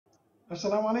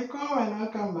Assalamu alaikum and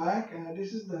welcome back.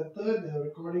 This is the third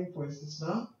recording for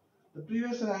istisna. The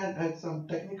previous one had some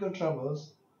technical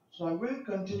troubles, so I'm going to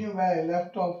continue where I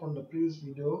left off from the previous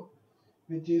video,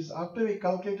 which is after we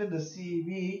calculated the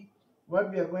CEV,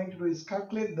 what we are going to do is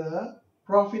calculate the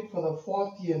profit for the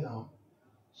fourth year now.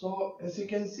 So as you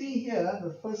can see here,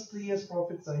 the first 3 years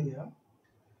profits are here,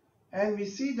 and we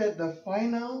see that the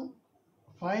final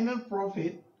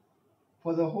profit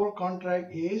for the whole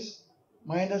contract is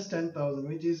minus 10,000,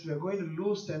 which is we are going to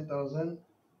lose 10,000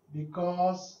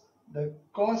 because the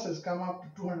cost has come up to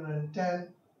 210,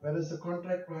 whereas the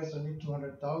contract price only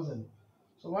 200,000.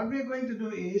 So what we are going to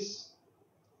do is,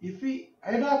 if we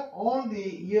add up all the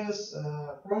year's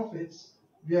profits,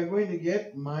 we are going to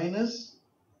get minus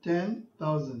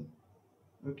 10,000.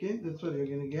 Okay, that's what you're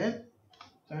going to get.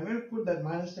 So I'm going to put that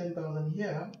minus 10,000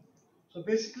 here. So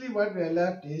basically what we are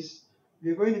left is,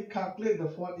 we are going to calculate the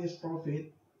fourth year's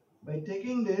profit by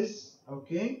taking this,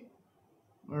 okay,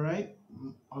 all right,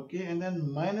 okay, and then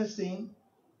minusing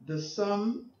the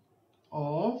sum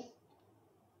of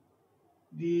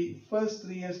the first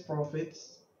 3 years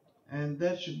profits, and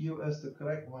that should give us the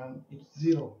correct one. It's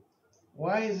 0.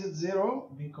 Why is it 0?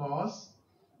 Because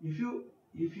if you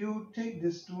take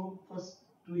this first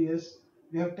 2 years,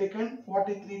 we have taken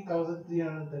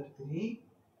 43,333,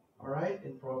 all right,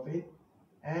 in profit,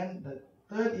 and the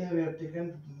third year we have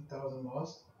taken 50,000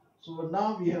 loss. So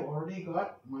now we have already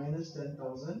got minus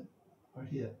 10,000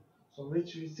 here. So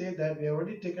which we say that we have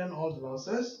already taken all the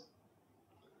losses.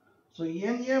 So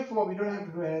in year 4 we don't have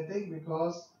to do anything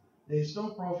because there is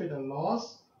no profit or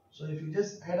loss. So if you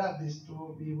just add up these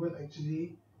two, we will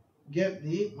actually get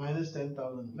the minus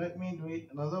 10,000. Let me do it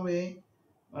another way.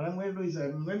 What I'm going to do is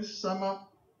I'm going to sum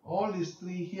up all these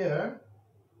three here.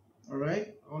 All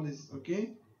right, all this,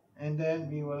 okay, and then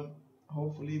we will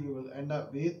hopefully we will end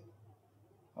up with,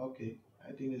 okay,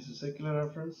 I think this is a circular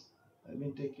reference. Let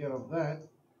me take care of that.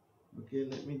 Okay,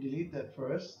 let me delete that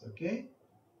first. Okay,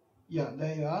 yeah,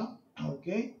 there you are.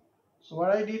 Okay, so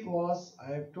what I did was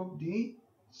I took the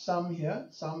sum here,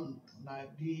 sum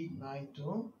D9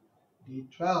 to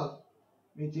D12,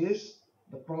 which is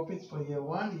the profits for year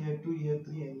 1, year 2, year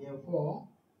 3 and year 4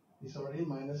 is already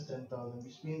minus 10,000,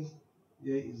 which means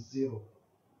here is 0.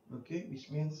 Okay, which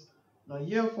means now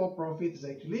year 4 profit is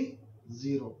actually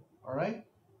 0. All right,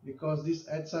 because this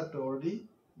adds up to already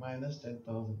minus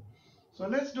 10,000. So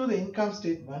let's do the income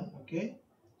statement. Okay,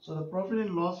 so the profit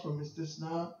and loss from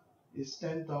istisna is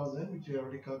 10,000, which we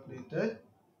already calculated.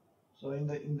 So in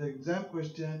the exam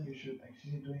question, you should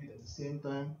actually do it at the same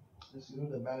time as you do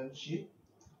the balance sheet.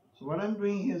 So what I'm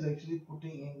doing here is actually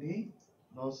putting in the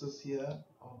losses here,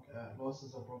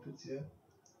 losses or profits here,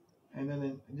 and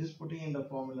then just putting in the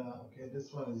formula. Okay,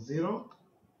 this one is 0,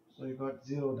 so you got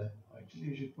 0 there. Actually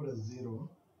you should put a 0.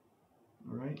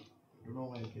 All right, I don't know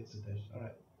why it gets a dash. All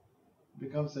right,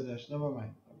 becomes a dash, never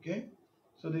mind. Okay,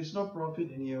 so there's no profit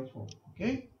in year 4.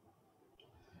 Okay,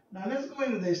 now let's go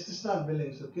into the istisna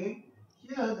billings. Okay,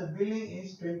 here the billing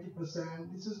is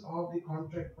 20%. This is of the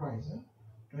contract price,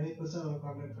 20% of the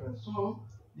contract price. So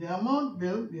the amount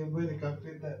billed, we are going to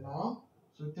calculate that now.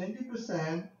 So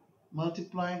 20%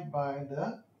 multiplied by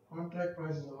the contract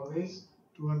price is always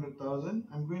 200,000.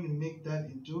 I'm going to make that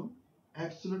into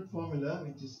absolute formula,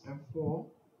 which is F4.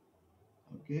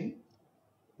 Okay,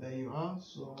 there you are.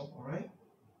 So all right,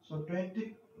 so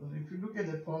 20, if you look at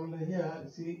the formula here, you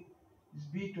see it's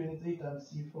B23 times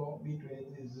C4.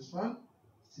 B23 is this one,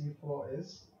 C4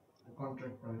 is the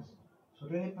contract price. So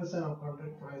 20% of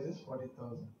contract price is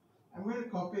 40,000. I'm going to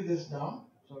copy this down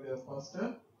so we are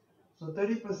faster. So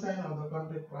 30% of the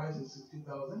contract price is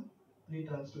 60,000. 3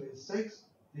 times 2 is 6.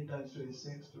 3 times 2 is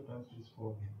 6. 2 times 2 is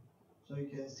 4 again. So you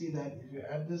can see that if you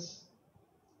add this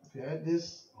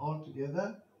all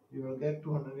together, you will get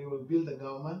 200. We will bill the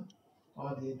government or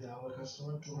our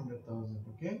customer 200,000.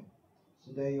 Okay.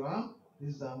 So there you are.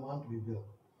 This is the amount we bill.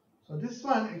 So this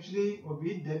one actually will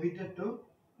be debited to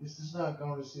istisna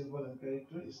account receivable and credit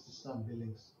to istisna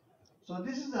billings. So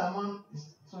this is the amount.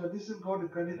 So this will go to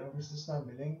credit of istisna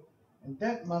billing, and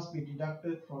that must be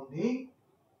deducted from the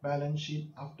balance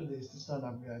sheet after the istisna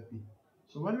WIP.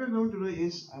 So what we're going to do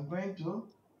is I'm going to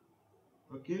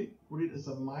put it as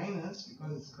a minus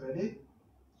because it's credit.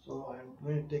 So I'm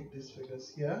going to take these figures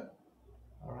here.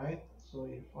 All right. So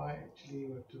if I actually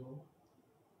were to,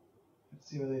 let's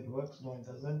see whether it works. No, it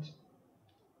doesn't.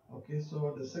 Okay,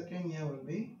 so the second year will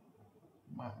be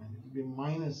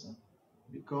minus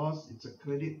because it's a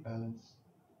credit balance.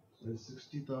 So it's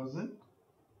 60,000.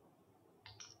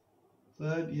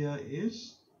 Third year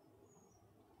is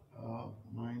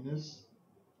minus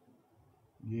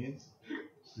again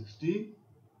 60,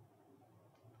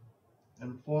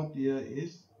 and fourth year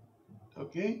is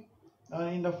okay. Now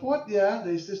in the fourth year,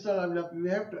 the istisna we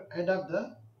have to add up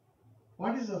the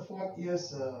what is the fourth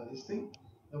year's this thing.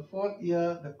 The fourth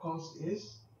year the cost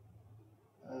is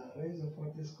where is the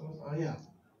fourth year's cost? Oh yeah,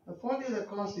 the fourth year the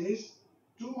cost is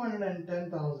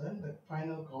 210,000. The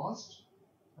final cost,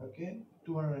 okay,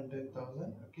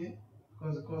 210,000, okay,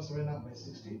 because the cost went up by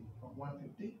 60 from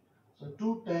 150. So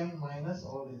 210 minus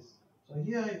all this. So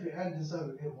here if we add this up,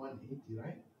 we get 180,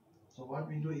 right? So what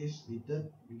we do is we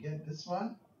get this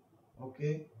one,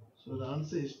 okay. So the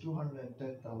answer is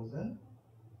 210,000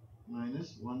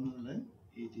 minus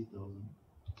 180,000.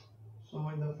 So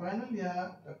in the final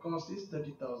year, the cost is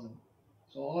 30,000.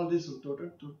 So all this will total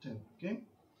to 10. Okay.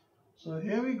 So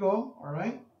here we go. All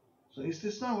right. So is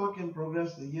this not work in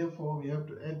progress? The year 4, we have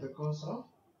to add the cost of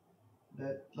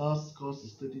that last cost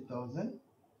is 30,000.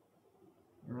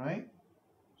 All right.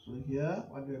 So here,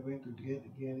 what we are going to get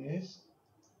again is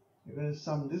we're going to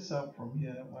sum this up from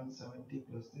here 170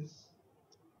 plus this.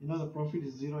 You know the profit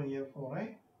is 0 in year 4,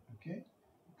 right? Okay.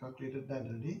 Calculated that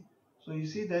already. So you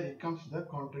see that it comes to the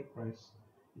contract price.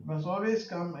 It must always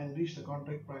come and reach the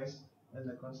contract price when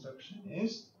the construction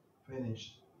is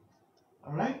finished.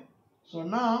 Alright, so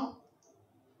now,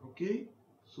 okay,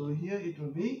 so here it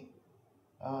will be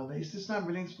the istisna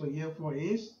billings for year 4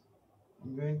 is,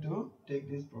 I'm going to take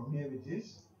this from here, which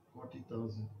is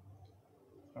 40,000.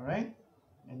 Alright,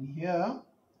 and here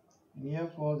in year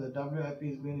 4 the WIP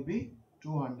is going to be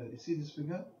 200. You see this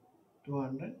figure?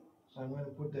 200. So I'm going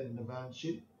to put that in the balance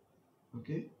sheet.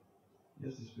 Okay,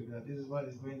 just this figure. This is what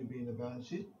is going to be in the balance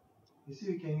sheet. You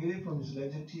see, we can get it from this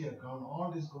ledger T account.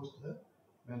 All this goes to the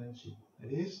balance sheet.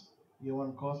 That is year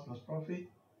 1 cost plus profit.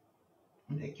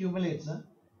 It accumulates,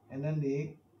 and then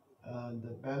the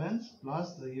balance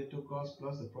plus the year 2 cost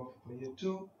plus the profit for year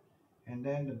 2, and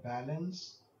then the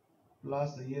balance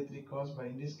plus the year 3 cost. But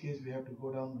in this case, we have to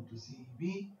go down to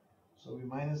CEB. So we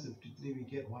minus the 53, we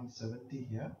get 170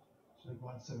 here. So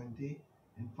 170,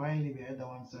 and finally we add the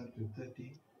 170 to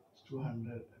 30, it's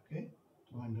 200. Okay,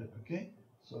 200. Okay,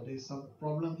 so there is some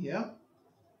problem here.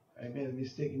 I made a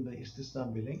mistake in the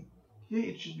istisna billing. Here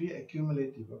it should be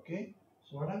accumulative. Okay,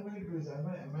 so what I'm going to do is I'm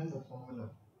going to amend the formula.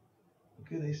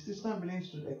 Okay, the istisna billing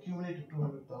should accumulate to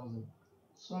 200,000.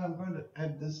 So I'm going to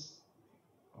add this.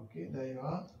 Okay, there you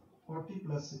are. 40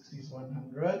 plus 60 is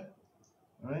 100.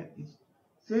 Alright, it's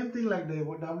same thing like the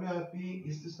WIP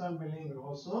istisna billing will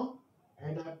also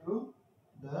add up to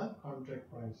the contract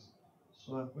price.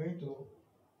 So I'm going to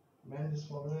amend this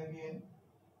formula again.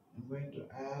 I'm going to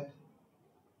add,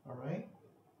 alright,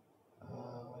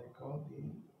 what you call the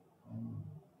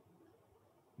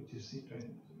which is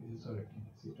C20, sorry,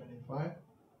 C25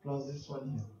 plus this one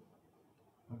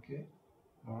here. Okay,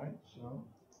 alright,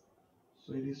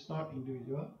 so it is not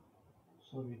individual.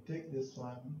 So we take this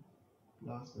one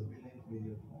plus the billing for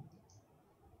year 4.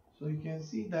 So you can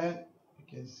see that,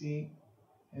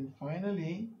 and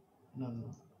finally, no,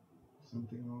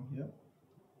 something wrong here.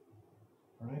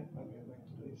 Alright, what we are going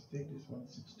to do is take this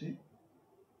 160,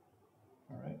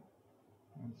 alright,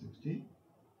 160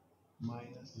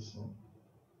 minus this one.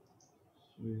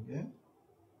 So you get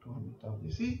 200,000.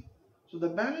 You see, so the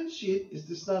balance sheet is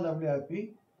this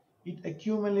WIP, it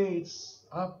accumulates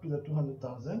up to the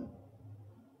 200,000,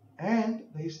 and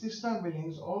the istisna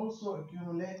billings also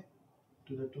accumulate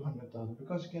to the 200,000,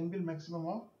 because you can bill maximum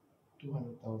of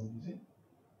 200,000. You see,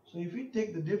 so if we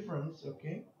take the difference,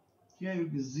 okay, here it will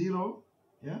be 0,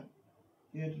 yeah,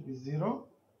 here it will be 0.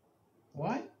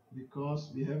 Why?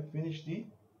 Because we have finished the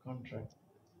contract.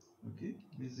 Okay, it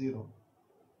will be 0.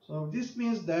 So this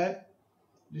means that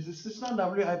this istisna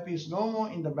WIP is no more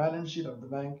in the balance sheet of the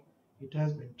bank. It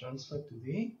has been transferred to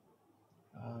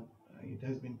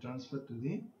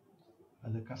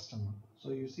the customer. So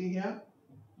you see here,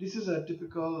 this is a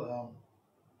typical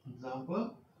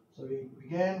example. So we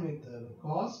began with the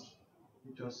cost,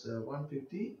 which was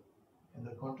 150, and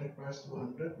the contract price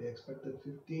 200. We expected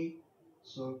 50,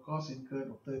 so cost incurred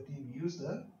of 30. We use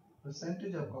the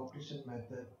percentage of completion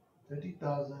method.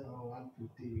 30,000 over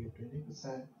 150, we get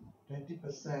 20%.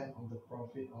 20% of the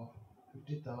profit of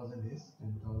 50,000 is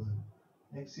 10,000.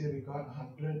 Next year we got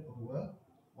 100 over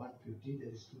 150,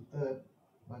 that is 2/3,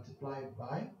 multiplied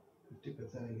by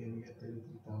 50%, again we get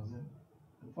 33,000.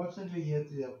 Unfortunately, here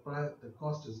the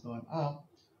cost has gone up.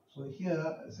 So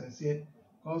here, as I said,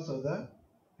 because of the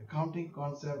accounting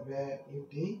concept where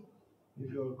if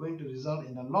you are going to result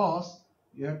in a loss,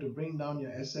 you have to bring down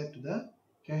your asset to the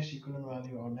cash equivalent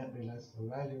value or net realizable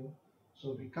value.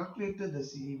 So we calculated the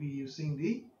CEV using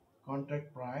the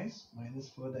contract price minus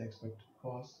further expected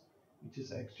cost, which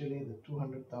is actually the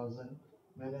 200,000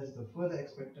 minus the further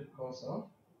expected cost of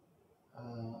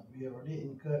we already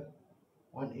incurred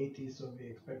 180, so we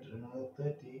expected another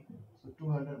 30. So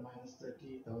 200 minus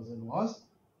 30,000 was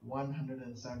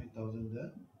 170,000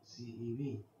 the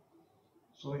CEV.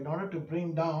 So in order to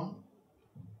bring down,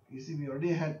 you see we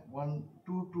already had 1,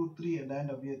 2, 2, 3 at the end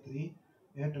of year 3.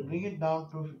 We have to bring it down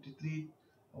to 53,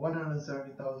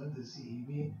 170,000 the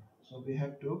CEV. So we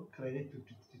have to credit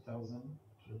 53,000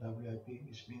 to WIP,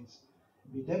 which means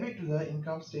we debit to the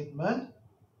income statement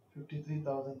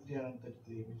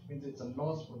 53,333, which means it's a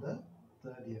loss for the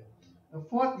third year. The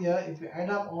fourth year, if you add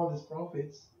up all these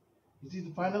profits, you see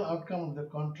the final outcome of the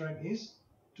contract is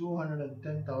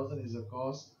 210,000 is the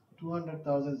cost,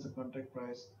 200,000 is the contract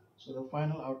price. So the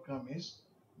final outcome is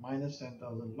minus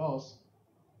 10,000 loss.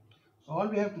 So all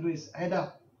we have to do is add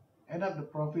up the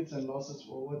profits and losses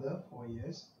over the 4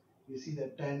 years. You see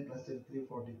that 10 plus 33,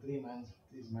 43 minus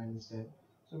 50 is minus 10.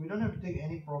 So we don't have to take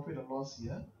any profit or loss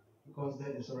here because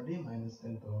that is already minus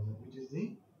 10,000, which is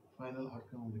the final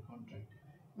outcome of the contract.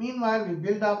 Meanwhile, we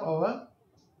build up our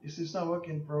istisna work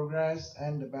in progress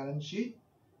and the balance sheet.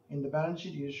 In the balance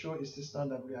sheet, you show istisna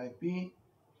WIP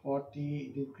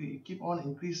 40. It keep on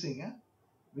increasing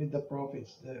with the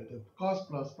profits. The cost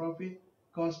plus profit,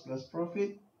 cost plus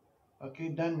profit. Okay,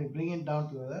 then we bring it down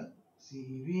to the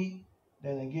CEV.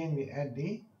 Then again we add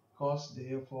the cost,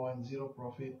 therefore, and zero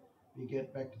profit. We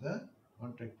get back to the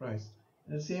contract price.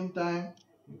 At the same time,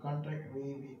 we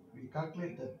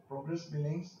calculate the progress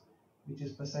billings, which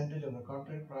is percentage of the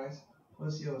contract price.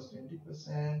 First year was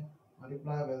 20%,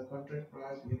 multiplied by the contract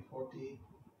price, we get 40,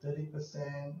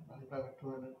 30%, multiplied by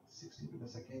 260 to the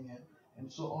second year,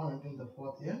 and so on until the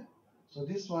fourth year. So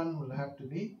this one will have to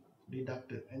be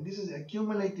deducted, and this is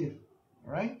accumulative.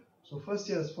 Alright, so first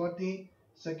year is 40,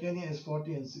 second year is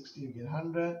 40 and 60, you get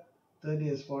 100, third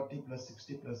year is 40 plus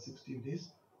 60 plus 60, it is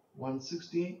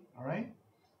 160, alright,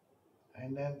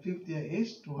 and then fifth year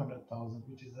is 200,000,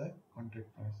 which is the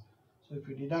contract price. So if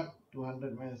you deduct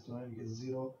 200 minus 200, you get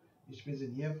 0, which means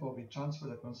in year 4 we transfer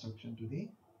the construction to the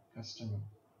customer.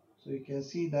 So you can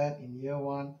see that in year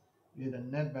 1 we had a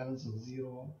net balance of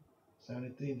 0,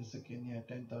 73 in the second year,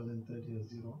 10,000, third year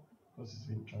 0, because it's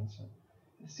been transferred.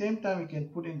 At the same time, we can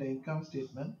put in the income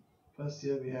statement. First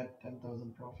year we had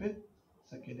 10,000 profit,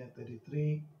 second year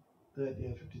 33, third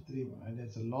year 53, and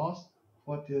that's a loss.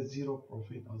 Fourth year 0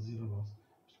 profit or 0 loss,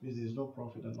 which means there is no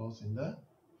profit or loss in the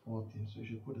fourth year. So you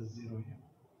should put a 0 here,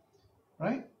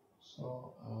 right?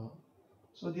 So,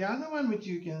 so the other one which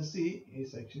you can see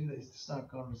is actually the istisna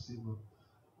account receivable.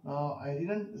 Now I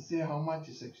didn't say how much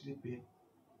is actually paid.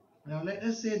 Now let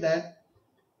us say that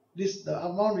the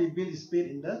amount we bill is paid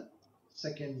in the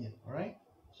second year. Alright,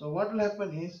 so what will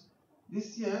happen is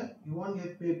this year you won't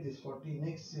get paid this 40,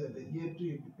 next year the year 2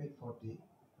 you'll be paid 40.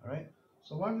 Alright,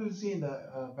 so what we'll see in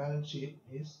the balance sheet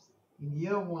is in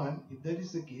year 1, if that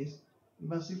is the case, you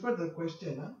must refer to the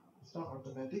question. It's not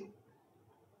automatic,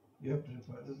 you have to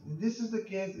refer. If this is the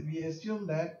case, we assume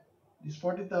that this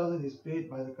 40,000 is paid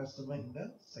by the customer in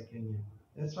the second year.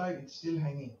 That's why it's still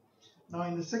hanging. Now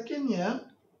in the second year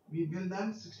we bill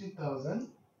them 60,000,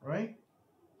 right?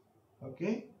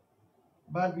 Okay,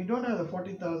 but we don't have the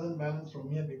 40,000 balance from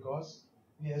here because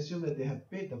we assume that they have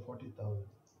paid the 40,000.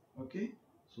 Okay,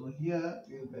 so here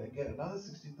we'll get another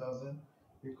 60,000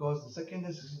 because the second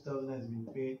year 60,000 has been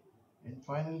paid, and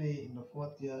finally in the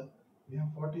fourth year we have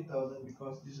 40,000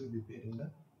 because this will be paid in the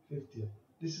fifth year.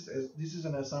 This is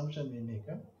an assumption we make.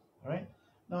 All right.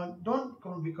 Now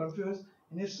don't be confused.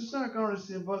 In istisna account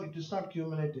receivable, it is not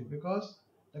cumulative because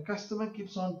the customer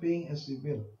keeps on paying as we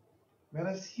bill.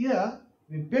 Whereas here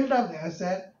we build up the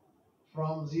asset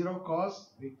from zero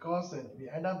cost, we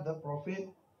add up the profit,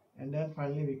 and then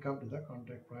finally we come to the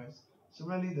contract price.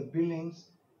 Similarly, the billings,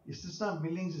 istisna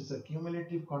billings is a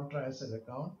cumulative contra asset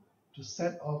account to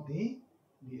set off the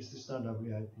istisna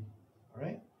WIP.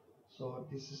 Alright, so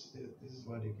this is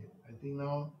what you get. I think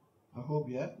now I hope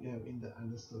you have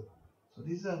understood. So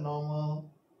this is a normal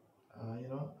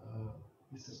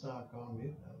istisna account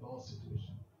with a loss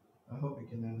situation. I hope you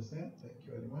can understand. Thank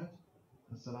you very much.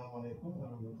 Assalamu alaikum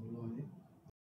warahmatullahi